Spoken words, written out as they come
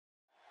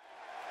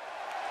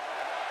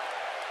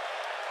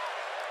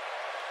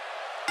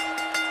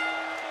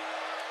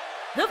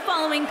The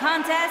following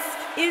contest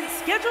is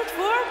scheduled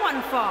for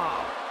one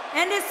fall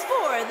and is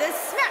for the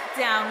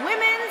SmackDown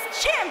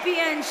Women's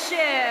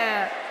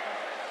Championship.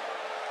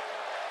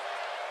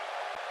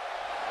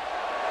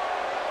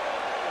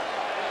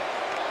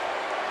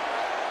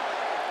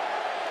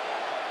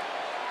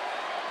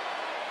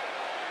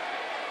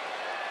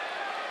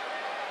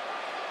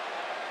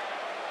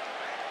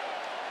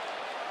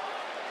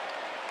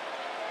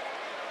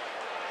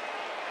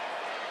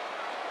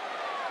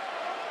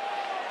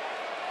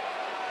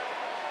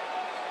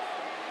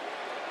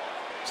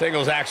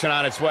 Singles action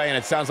on its way, and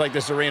it sounds like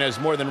this arena is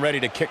more than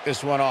ready to kick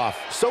this one off.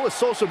 So is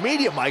social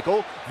media,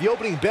 Michael. The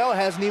opening bell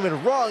hasn't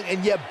even rung,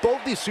 and yet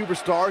both these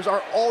superstars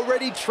are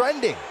already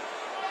trending.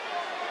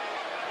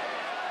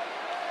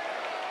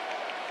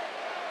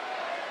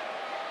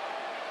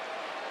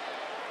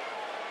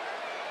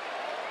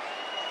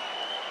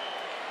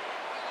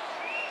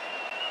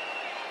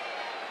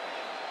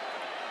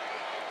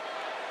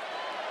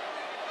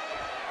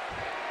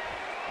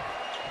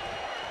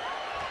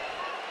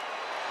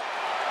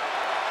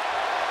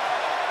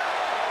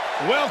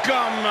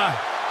 Welcome,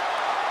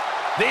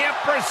 the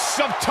Empress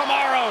of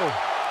Tomorrow.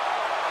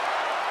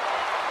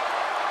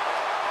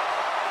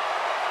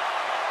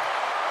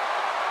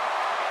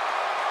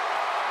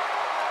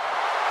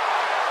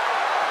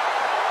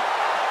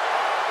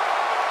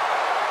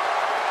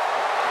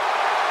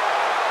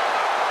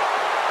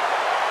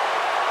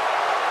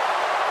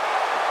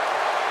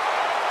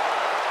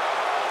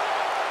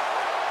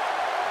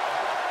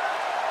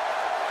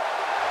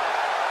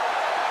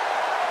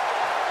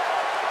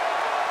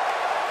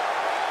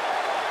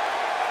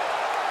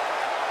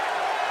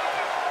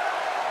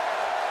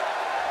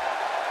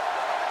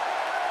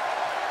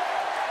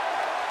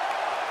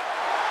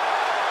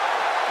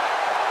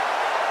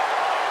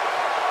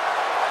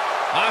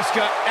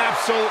 Asuka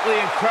absolutely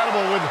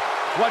incredible with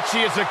what she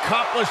has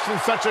accomplished in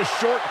such a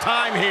short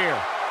time here.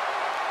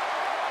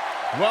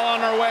 Well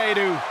on her way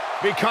to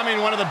becoming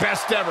one of the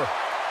best ever.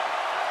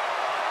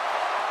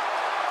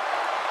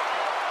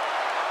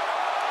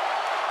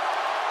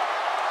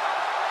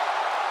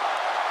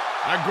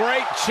 A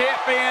great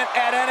champion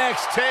at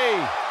NXT.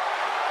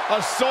 A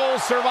sole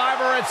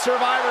survivor at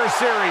Survivor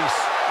Series.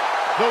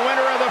 The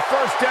winner of the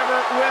first ever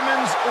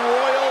Women's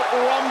Royal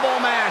Rumble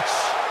match.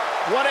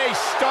 What a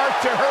start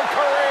to her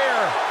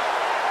career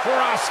for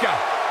Asuka.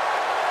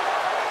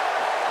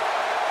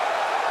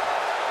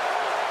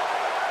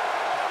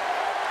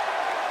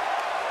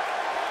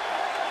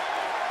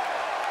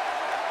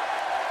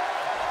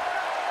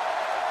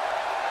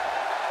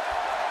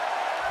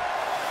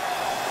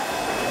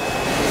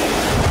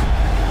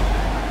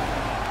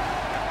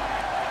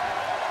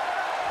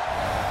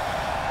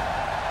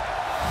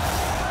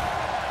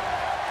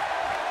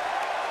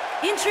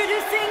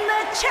 Introducing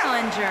the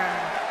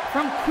challenger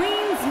from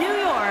Queens, New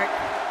York,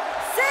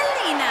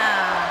 Zelina.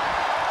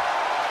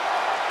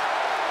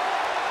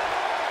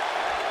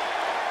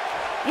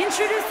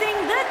 Introducing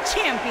the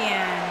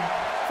champion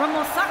from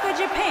Osaka,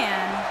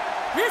 Japan,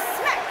 the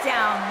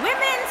SmackDown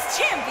Women's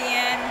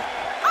Champion,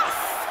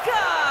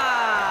 Asuka.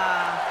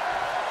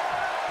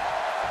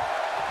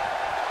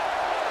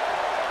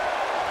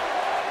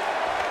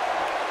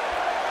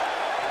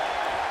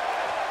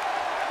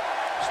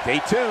 Stay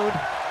tuned.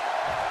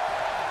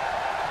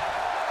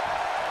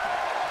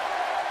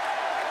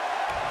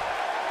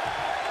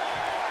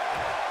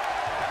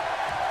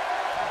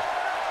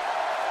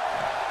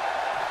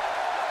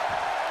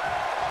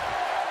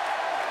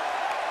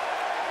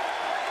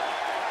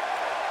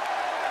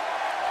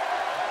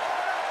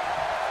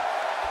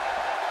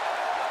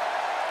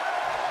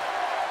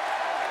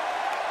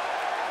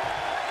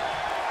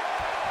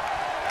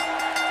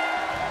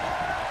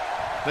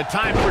 The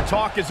time for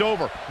talk is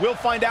over. We'll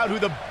find out who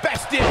the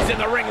best is in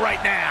the ring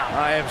right now.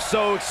 I am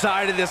so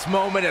excited this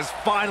moment is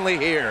finally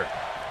here.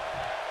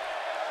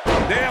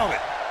 Nailed it.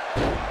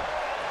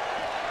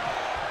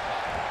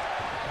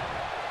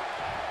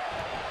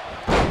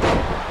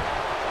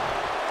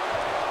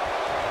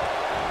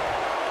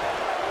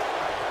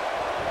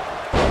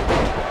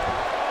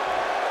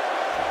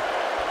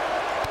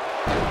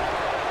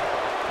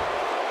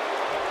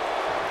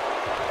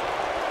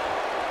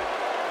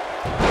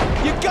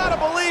 You gotta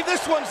believe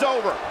this one's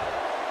over.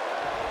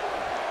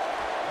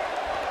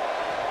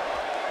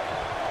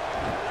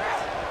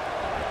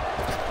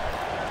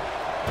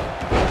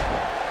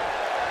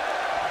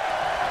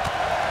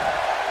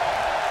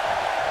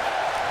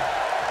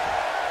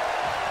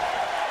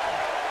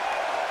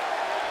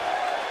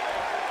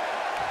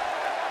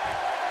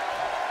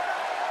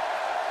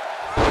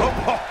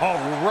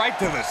 Oh, right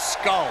to the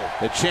skull.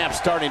 The champ's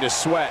starting to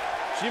sweat.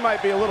 She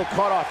might be a little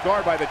caught off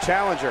guard by the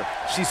challenger.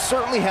 She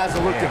certainly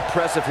hasn't looked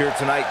impressive here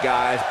tonight,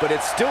 guys, but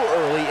it's still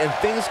early and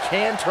things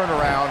can turn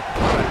around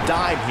on a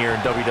dime here in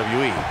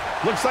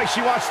WWE. Looks like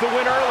she wants to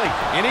win early.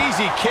 An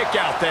easy kick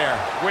out there.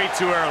 Way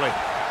too early.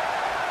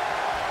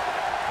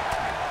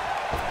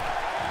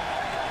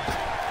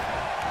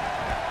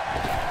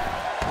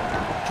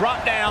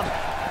 Drop down.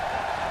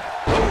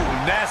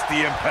 Ooh,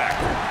 nasty impact.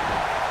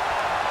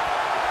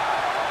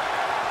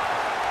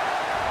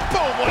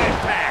 Boom, what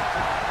impact!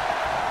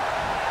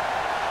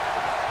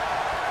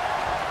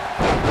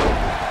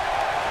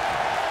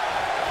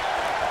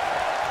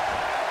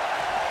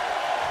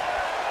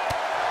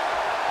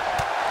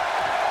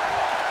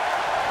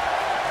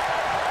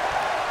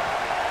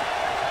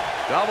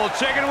 Double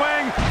chicken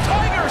wing.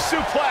 Tiger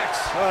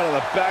suplex! Out of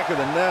the back of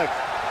the neck.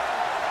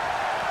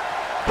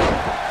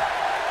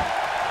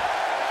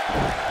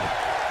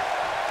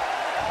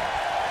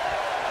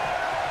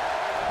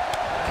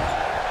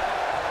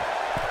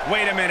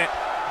 Wait a minute.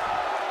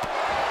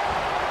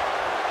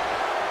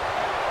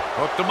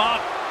 Hooked him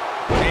up.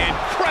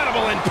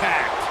 Incredible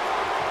impact.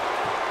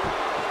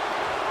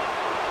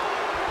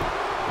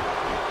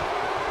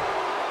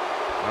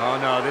 Oh,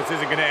 no, this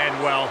isn't going to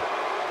end well.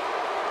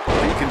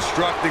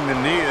 Reconstructing the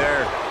knee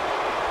there.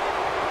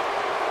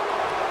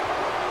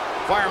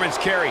 Fireman's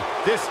carry.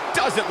 This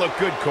doesn't look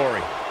good,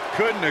 Corey.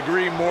 Couldn't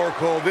agree more,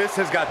 Cole. This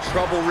has got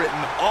trouble written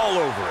all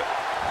over it.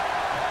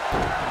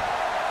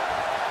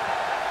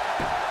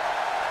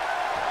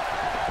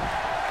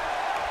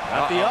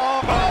 Got the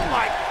arm. Oh,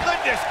 my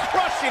goodness,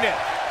 crushing it.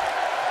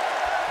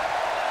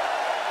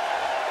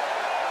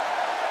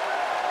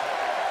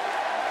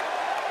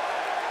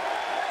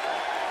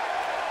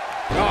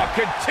 Oh,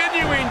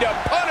 continuing to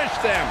punish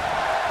them.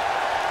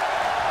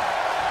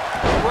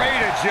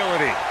 Great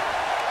agility.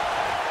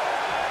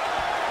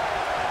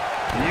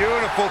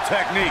 Beautiful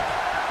technique.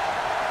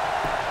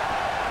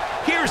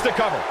 Here's the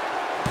cover.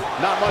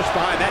 Not much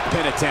behind that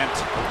pin attempt.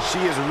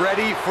 She is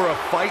ready for a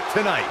fight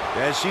tonight,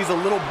 as she's a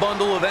little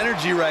bundle of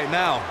energy right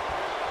now.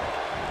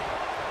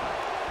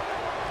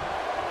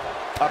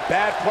 A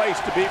bad place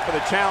to be for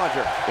the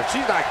challenger. If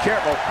she's not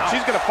careful,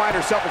 she's going to find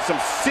herself in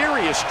some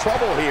serious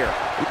trouble here.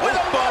 With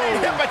a running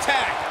hip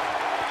attack.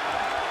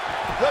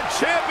 The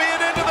champion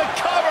into the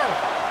cover.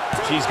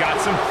 She's got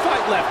some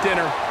fight left in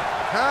her.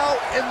 How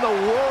in the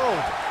world?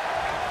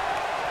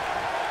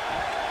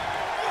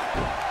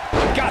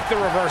 Got the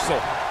reversal.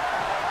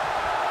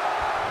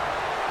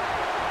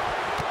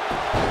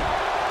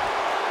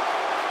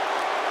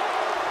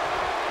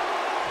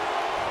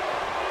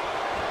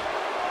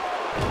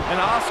 And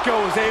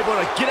Asuka was able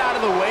to get out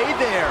of the way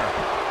there.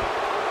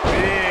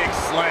 Big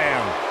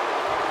slam.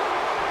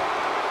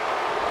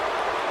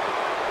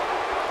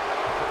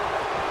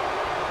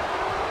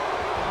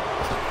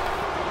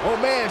 Oh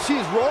man,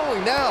 she's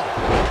rolling now.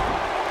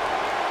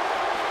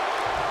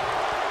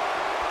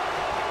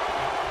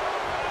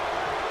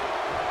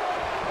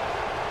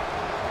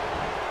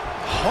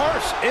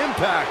 Harsh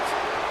impact.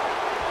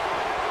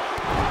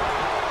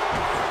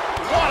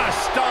 What a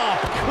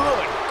stomp.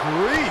 Good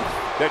grief.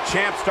 The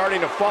champ's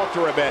starting to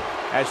falter a bit.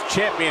 As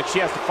champion, she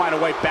has to find a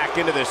way back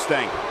into this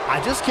thing.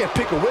 I just can't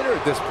pick a winner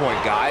at this point,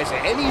 guys.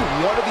 Any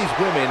one of these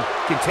women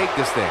can take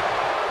this thing.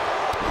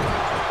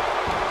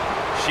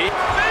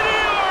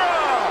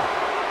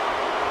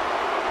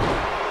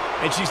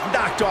 And she's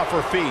knocked off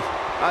her feet.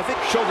 I think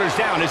shoulders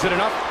down. Is it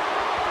enough?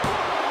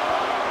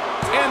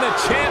 And the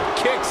champ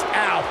kicks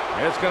out.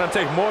 It's going to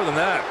take more than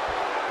that.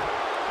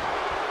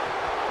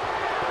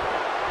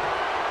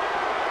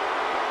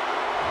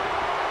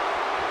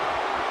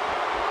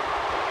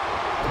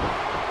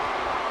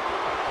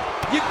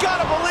 You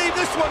gotta believe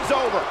this one's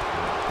over.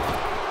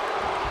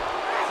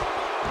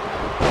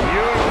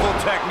 Beautiful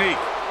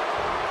technique.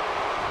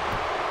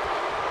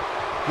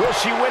 Will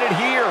she win it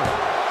here?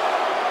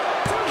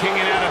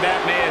 Kinging out of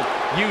that man.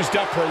 Used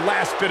up her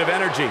last bit of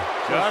energy.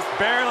 Just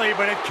barely,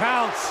 but it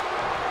counts.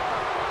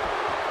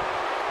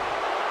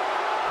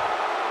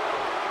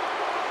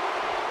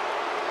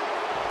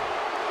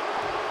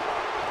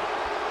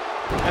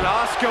 And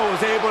Asuka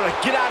was able to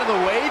get out of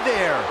the way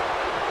there.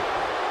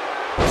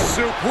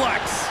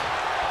 Suplex.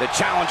 The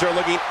challenger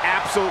looking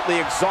absolutely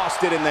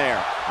exhausted in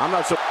there. I'm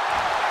not so...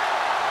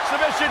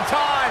 Submission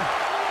time.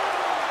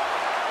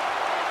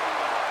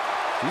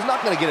 She's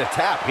not going to get a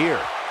tap here.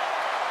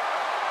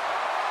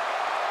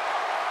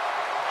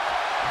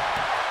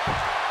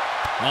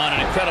 On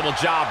an incredible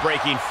job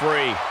breaking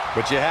free.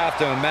 But you have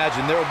to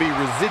imagine there will be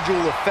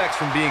residual effects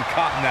from being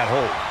caught in that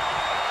hold.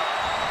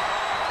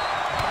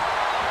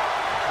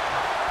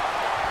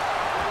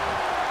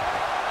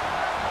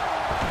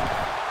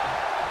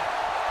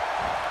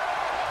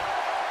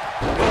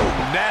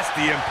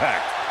 Nasty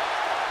impact.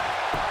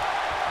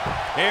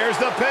 Here's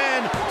the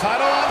pin.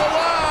 Title on the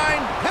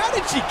line. How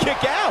did she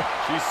kick out?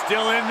 She's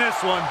still in this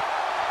one.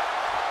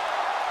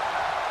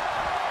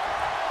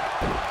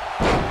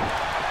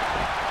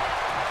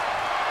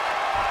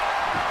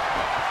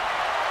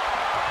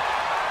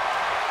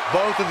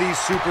 Both of these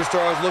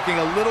superstars looking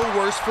a little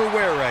worse for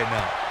wear right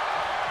now.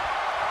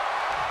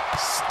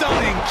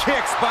 Stunning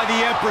kicks by the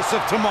Empress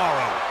of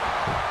Tomorrow.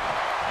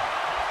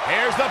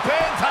 Here's the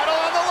pin. Title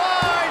on the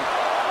line.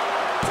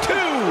 2,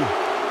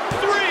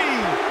 3.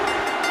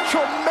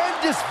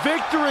 Tremendous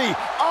victory.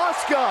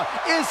 Asuka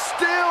is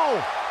still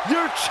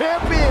your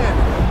champion.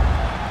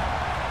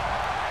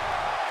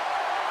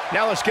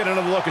 Now let's get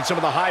another look at some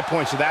of the high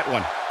points of that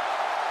one.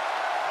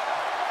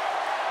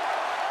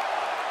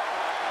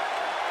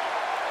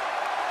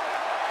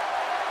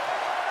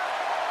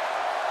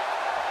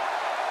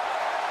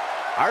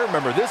 I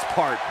remember this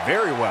part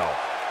very well.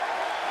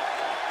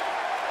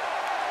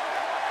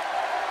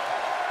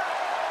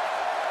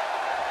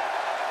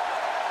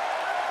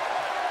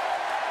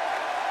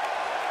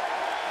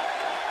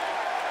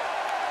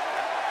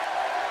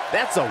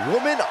 That's a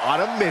woman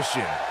on a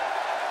mission.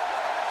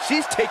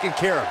 She's taking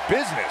care of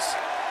business.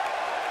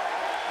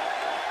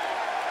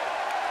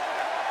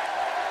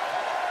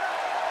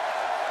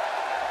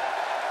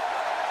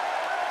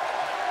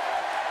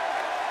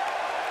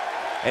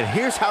 And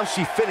here's how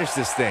she finished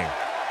this thing.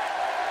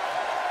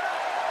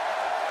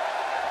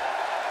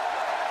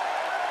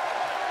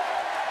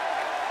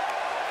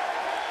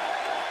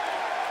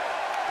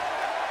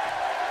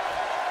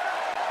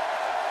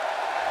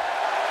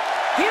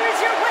 Here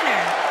is your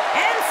winner,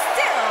 and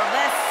still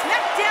the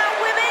SmackDown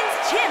Women's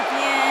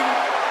Champion,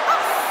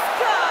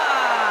 Asuka!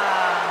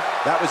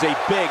 That was a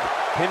big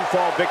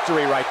pinfall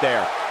victory right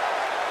there.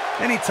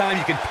 Anytime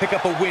you can pick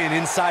up a win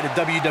inside a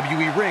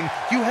WWE ring,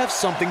 you have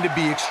something to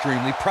be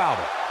extremely proud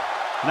of.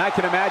 And I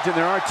can imagine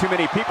there aren't too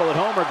many people at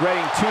home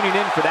regretting tuning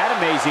in for that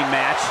amazing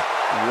match.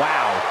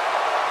 Wow.